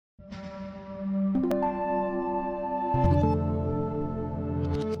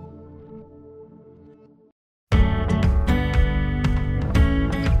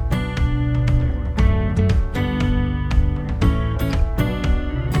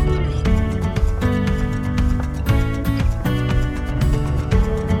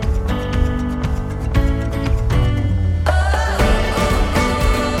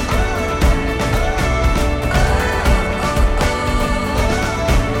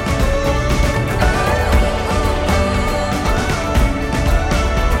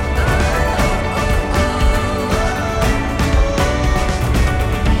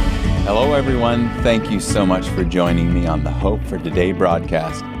everyone. Thank you so much for joining me on the Hope for Today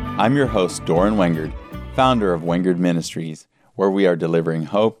broadcast. I'm your host, Doran Wengard, founder of Wengard Ministries, where we are delivering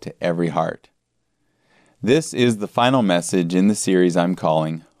hope to every heart. This is the final message in the series I'm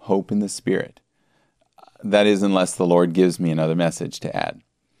calling Hope in the Spirit. That is, unless the Lord gives me another message to add.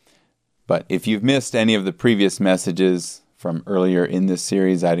 But if you've missed any of the previous messages from earlier in this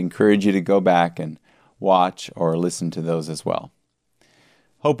series, I'd encourage you to go back and watch or listen to those as well.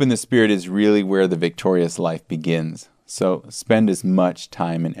 Hope in the Spirit is really where the victorious life begins. So spend as much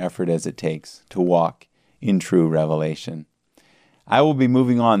time and effort as it takes to walk in true revelation. I will be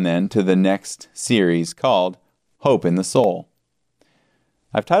moving on then to the next series called Hope in the Soul.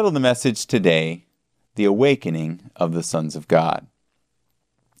 I've titled the message today, The Awakening of the Sons of God.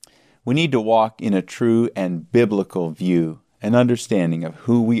 We need to walk in a true and biblical view and understanding of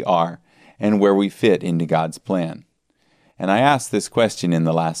who we are and where we fit into God's plan. And I asked this question in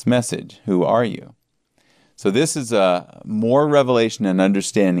the last message, who are you? So this is a more revelation and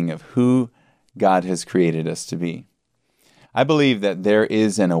understanding of who God has created us to be. I believe that there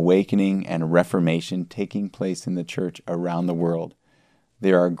is an awakening and reformation taking place in the church around the world.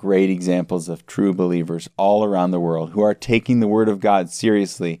 There are great examples of true believers all around the world who are taking the Word of God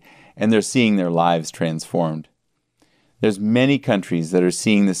seriously, and they're seeing their lives transformed. There's many countries that are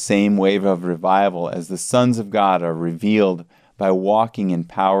seeing the same wave of revival as the sons of God are revealed by walking in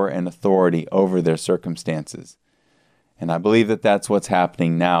power and authority over their circumstances. And I believe that that's what's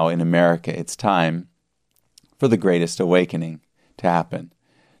happening now in America. It's time for the greatest awakening to happen.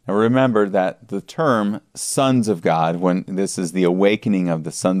 Now remember that the term sons of God, when this is the awakening of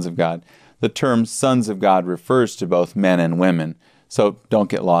the sons of God, the term sons of God refers to both men and women. So don't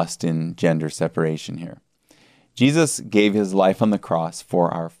get lost in gender separation here. Jesus gave his life on the cross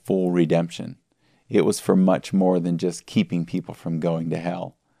for our full redemption. It was for much more than just keeping people from going to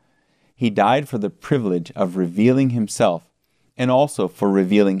hell. He died for the privilege of revealing himself and also for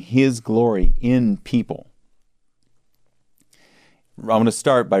revealing his glory in people. I'm going to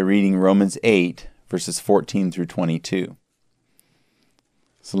start by reading Romans 8, verses 14 through 22.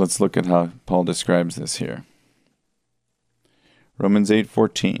 So let's look at how Paul describes this here. Romans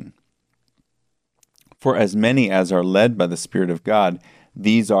 8:14. For as many as are led by the Spirit of God,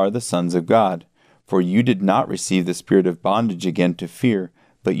 these are the sons of God. For you did not receive the spirit of bondage again to fear,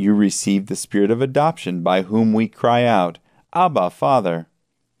 but you received the spirit of adoption, by whom we cry out, Abba, Father.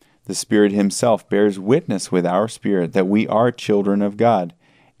 The Spirit himself bears witness with our spirit that we are children of God.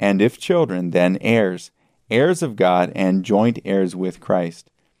 And if children, then heirs, heirs of God and joint heirs with Christ,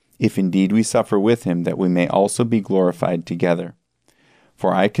 if indeed we suffer with him, that we may also be glorified together.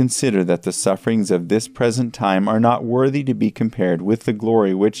 For I consider that the sufferings of this present time are not worthy to be compared with the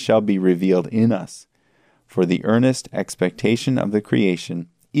glory which shall be revealed in us. For the earnest expectation of the creation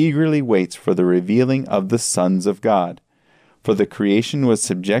eagerly waits for the revealing of the sons of God. For the creation was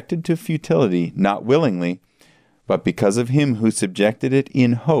subjected to futility, not willingly, but because of him who subjected it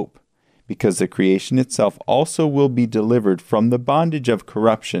in hope, because the creation itself also will be delivered from the bondage of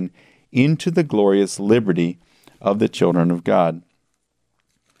corruption into the glorious liberty of the children of God.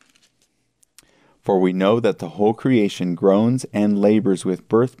 For we know that the whole creation groans and labors with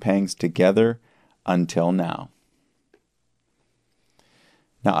birth pangs together until now.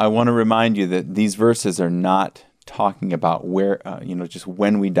 Now, I want to remind you that these verses are not talking about where, just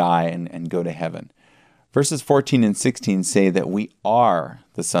when we die and go to heaven. Verses 14 and 16 say that we are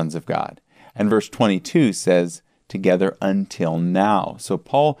the sons of God. And verse 22 says, together until now. So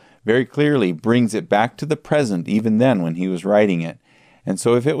Paul very clearly brings it back to the present, even then when he was writing it. And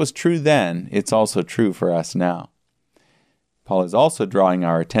so if it was true then, it's also true for us now. Paul is also drawing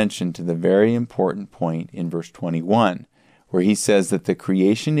our attention to the very important point in verse 21, where he says that the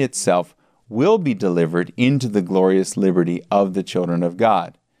creation itself will be delivered into the glorious liberty of the children of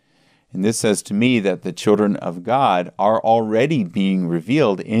God. And this says to me that the children of God are already being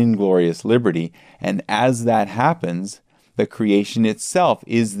revealed in glorious liberty, and as that happens, the creation itself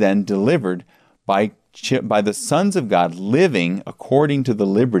is then delivered by the sons of God living according to the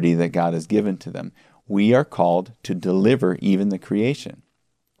liberty that God has given to them. We are called to deliver even the creation.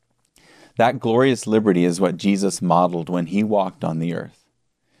 That glorious liberty is what Jesus modeled when he walked on the earth.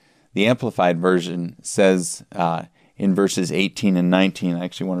 The Amplified Version says in verses 18 and 19, I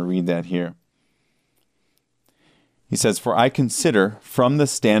actually want to read that here. He says, for I consider from the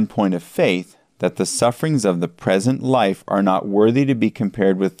standpoint of faith that the sufferings of the present life are not worthy to be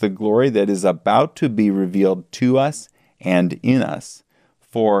compared with the glory that is about to be revealed to us and in us.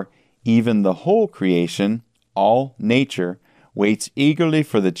 For even the whole creation, all nature, waits eagerly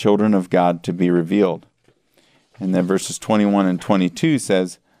for the children of God to be revealed. And then verses 21 and 22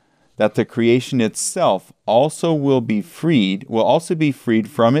 says that the creation itself will also be freed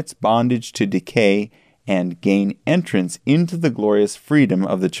from its bondage to decay and gain entrance into the glorious freedom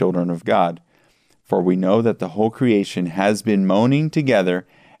of the children of God. For we know that the whole creation has been moaning together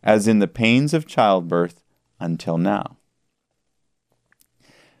as in the pains of childbirth until now.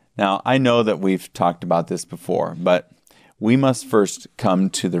 Now, I know that we've talked about this before, but we must first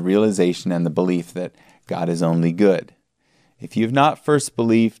come to the realization and the belief that God is only good. If you've not first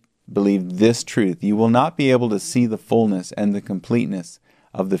believed this truth, you will not be able to see the fullness and the completeness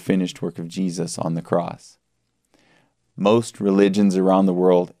of the finished work of Jesus on the cross. Most religions around the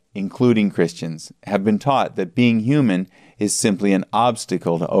world, including Christians, have been taught that being human is simply an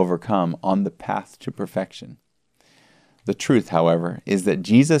obstacle to overcome on the path to perfection. The truth, however, is that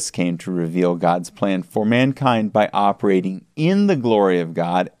Jesus came to reveal God's plan for mankind by operating in the glory of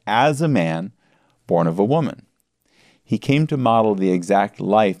God as a man born of a woman. He came to model the exact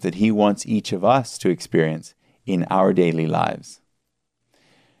life that He wants each of us to experience in our daily lives.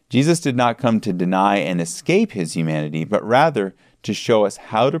 Jesus did not come to deny and escape His humanity, but rather to show us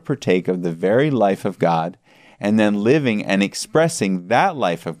how to partake of the very life of God and then living and expressing that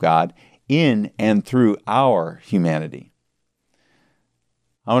life of God in and through our humanity.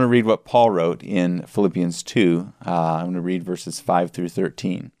 I want to read what Paul wrote in Philippians 2. I'm going to read verses 5 through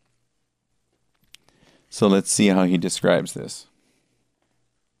 13. So let's see how he describes this.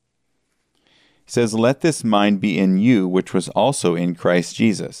 He says, "Let this mind be in you, which was also in Christ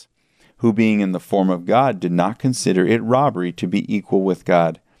Jesus, who being in the form of God did not consider it robbery to be equal with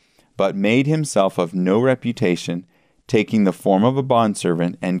God, but made himself of no reputation, taking the form of a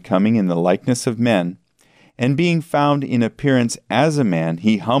bondservant and coming in the likeness of men. And being found in appearance as a man,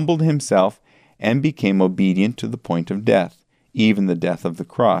 he humbled himself and became obedient to the point of death, even the death of the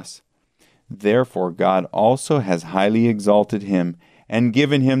cross. Therefore God also has highly exalted him and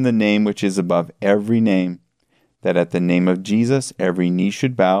given him the name which is above every name, that at the name of Jesus every knee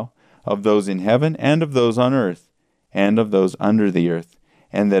should bow, of those in heaven and of those on earth, and of those under the earth,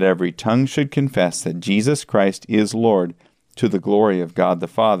 and that every tongue should confess that Jesus Christ is Lord, to the glory of God the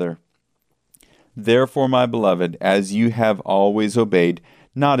Father. Therefore, my beloved, as you have always obeyed,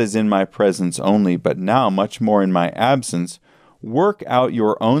 not as in my presence only, but now much more in my absence, work out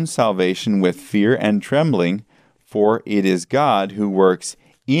your own salvation with fear and trembling, for it is God who works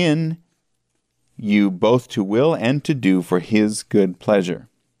in you both to will and to do for His good pleasure."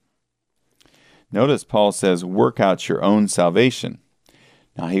 Notice Paul says, work out your own salvation.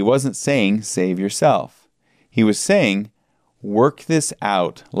 Now, he wasn't saying save yourself. He was saying work this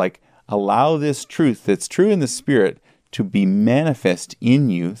out, like allow this truth that's true in the Spirit to be manifest in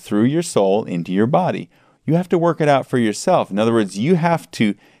you through your soul into your body. You have to work it out for yourself. In other words, you have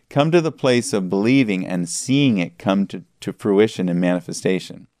to come to the place of believing and seeing it come to fruition and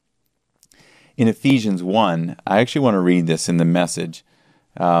manifestation. In Ephesians 1, I actually want to read this in the Message,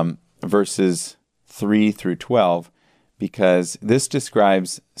 verses 3 through 12, because this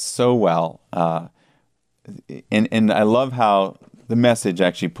describes so well, and I love how the Message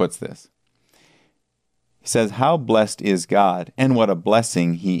actually puts this. He says, "How blessed is God, and what a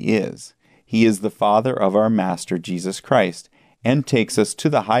blessing He is. He is the Father of our Master Jesus Christ, and takes us to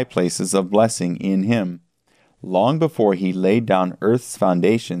the high places of blessing in Him. Long before He laid down earth's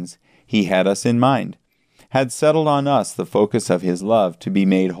foundations, He had us in mind, had settled on us the focus of His love to be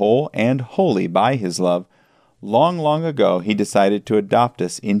made whole and holy by His love. Long, long ago, He decided to adopt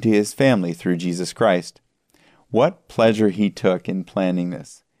us into His family through Jesus Christ. What pleasure He took in planning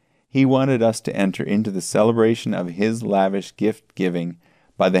this. He wanted us to enter into the celebration of His lavish gift-giving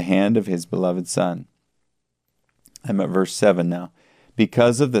by the hand of His beloved Son." I'm at verse 7 now.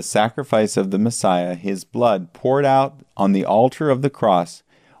 "Because of the sacrifice of the Messiah, His blood poured out on the altar of the cross,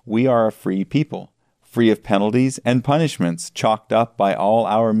 we are a free people, free of penalties and punishments chalked up by all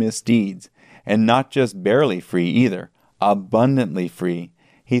our misdeeds, and not just barely free either, abundantly free.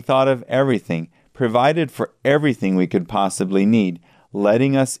 He thought of everything, provided for everything we could possibly need,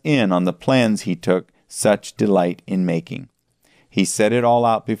 letting us in on the plans He took such delight in making. He set it all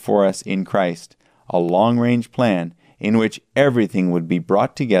out before us in Christ, a long-range plan in which everything would be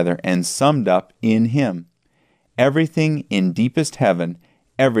brought together and summed up in Him. Everything in deepest heaven,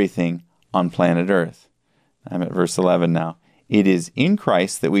 everything on planet Earth." I'm at verse 11 now. "It is in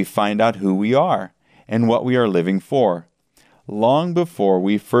Christ that we find out who we are and what we are living for. Long before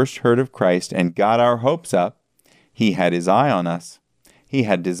we first heard of Christ and got our hopes up, He had His eye on us. He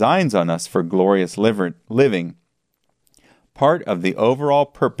had designs on us for glorious living. Part of the overall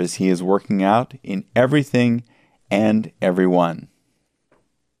purpose He is working out in everything and everyone."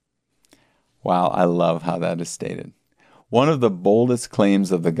 Wow, I love how that is stated. One of the boldest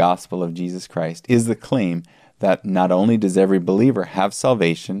claims of the gospel of Jesus Christ is the claim that not only does every believer have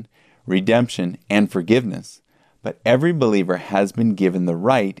salvation, redemption, and forgiveness, but every believer has been given the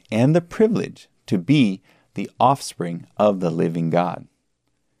right and the privilege to be the offspring of the living God.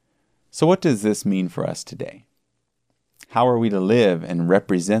 So what does this mean for us today? How are we to live and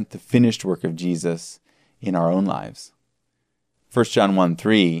represent the finished work of Jesus in our own lives? 1 John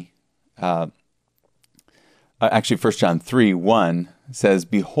 3:1 says,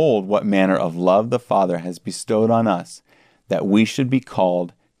 "Behold, what manner of love the Father has bestowed on us, that we should be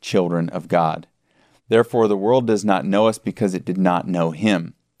called children of God. Therefore the world does not know us because it did not know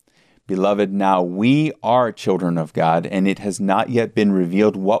him. Beloved, now we are children of God, and it has not yet been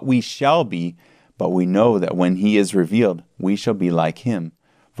revealed what we shall be, but we know that when he is revealed, we shall be like him,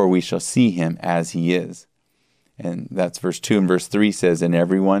 for we shall see him as he is." And that's verse 2. And verse 3 says, "And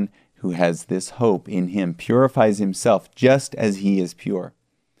everyone who has this hope in him purifies himself just as he is pure."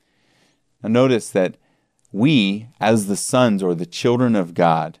 Now notice that we, as the sons or the children of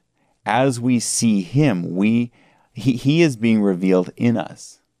God, as we see him, he is being revealed in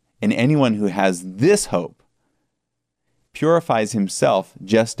us. And anyone who has this hope purifies himself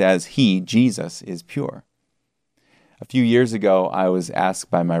just as he, Jesus, is pure. A few years ago, I was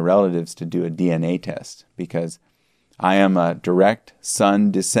asked by my relatives to do a DNA test because I am a direct son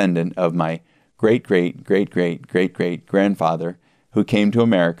descendant of my great-great-great-great-great-great-grandfather who came to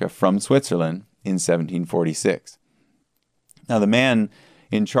America from Switzerland in 1746. Now, the man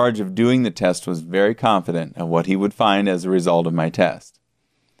in charge of doing the test was very confident of what he would find as a result of my test.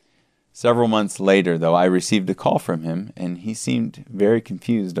 Several months later, though, I received a call from him, and he seemed very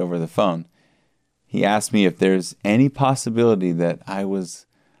confused over the phone. He asked me if there's any possibility that I was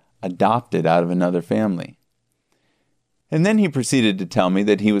adopted out of another family. And then he proceeded to tell me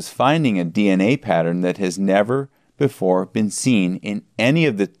that he was finding a DNA pattern that has never before been seen in any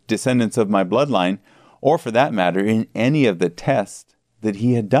of the descendants of my bloodline, or for that matter, in any of the tests that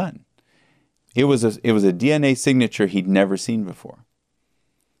he had done. It was a DNA signature he'd never seen before.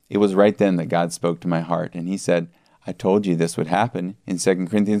 It was right then that God spoke to my heart, and he said, "I told you this would happen in 2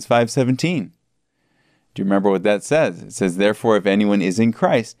 Corinthians 5:17. Do you remember what that says? It says, "Therefore, if anyone is in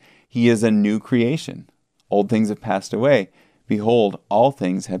Christ, he is a new creation. Old things have passed away. Behold, all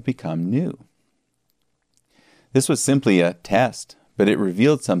things have become new." This was simply a test, but it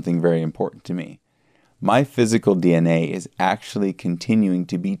revealed something very important to me. My physical DNA is actually continuing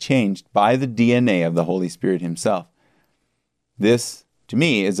to be changed by the DNA of the Holy Spirit himself. This, to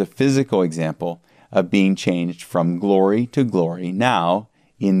me, is a physical example of being changed from glory to glory now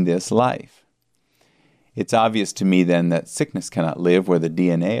in this life. It's obvious to me then that sickness cannot live where the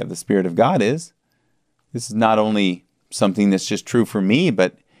DNA of the Spirit of God is. This is not only something that's just true for me,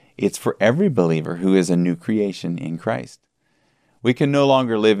 but it's for every believer who is a new creation in Christ. We can no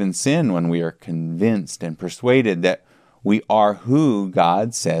longer live in sin when we are convinced and persuaded that we are who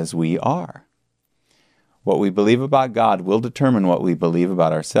God says we are. What we believe about God will determine what we believe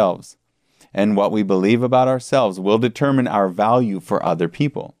about ourselves. And what we believe about ourselves will determine our value for other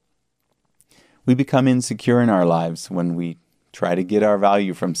people. We become insecure in our lives when we try to get our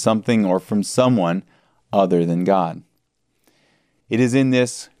value from something or from someone other than God. It is in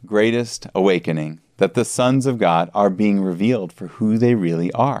this greatest awakening that the sons of God are being revealed for who they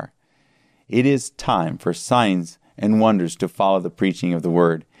really are. It is time for signs and wonders to follow the preaching of the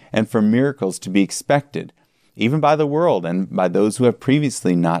word, and for miracles to be expected, even by the world and by those who have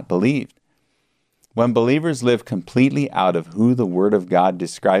previously not believed. When believers live completely out of who the Word of God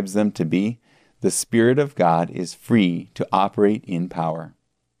describes them to be, the Spirit of God is free to operate in power.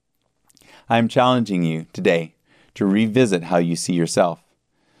 I am challenging you today to revisit how you see yourself.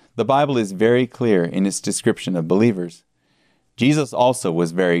 The Bible is very clear in its description of believers. Jesus also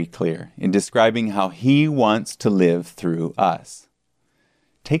was very clear in describing how he wants to live through us.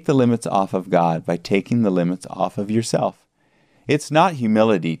 Take the limits off of God by taking the limits off of yourself. It's not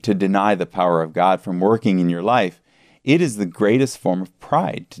humility to deny the power of God from working in your life. It is the greatest form of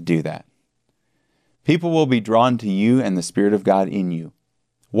pride to do that. People will be drawn to you and the Spirit of God in you.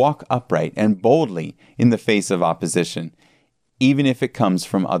 Walk upright and boldly in the face of opposition, even if it comes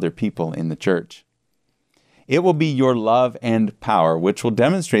from other people in the church. It will be your love and power which will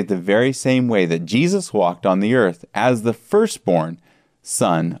demonstrate the very same way that Jesus walked on the earth as the firstborn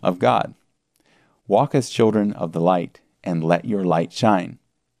Son of God. Walk as children of the light and let your light shine.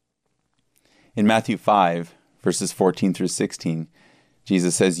 In Matthew 5, verses 14 through 16,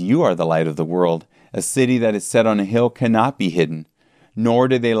 Jesus says, "You are the light of the world. A city that is set on a hill cannot be hidden. Nor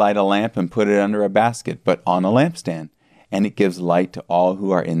do they light a lamp and put it under a basket, but on a lampstand, and it gives light to all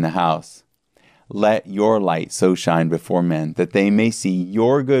who are in the house. Let your light so shine before men that they may see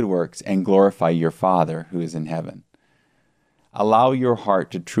your good works and glorify your Father who is in heaven. Allow your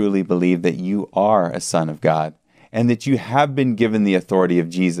heart to truly believe that you are a son of God and that you have been given the authority of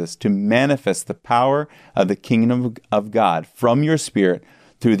Jesus to manifest the power of the kingdom of God from your spirit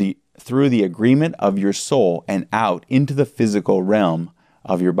through the agreement of your soul and out into the physical realm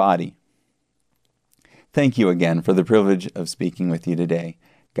of your body. Thank you again for the privilege of speaking with you today.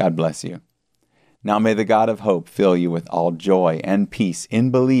 God bless you. Now may the God of hope fill you with all joy and peace in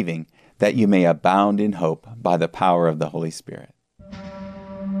believing, that you may abound in hope by the power of the Holy Spirit.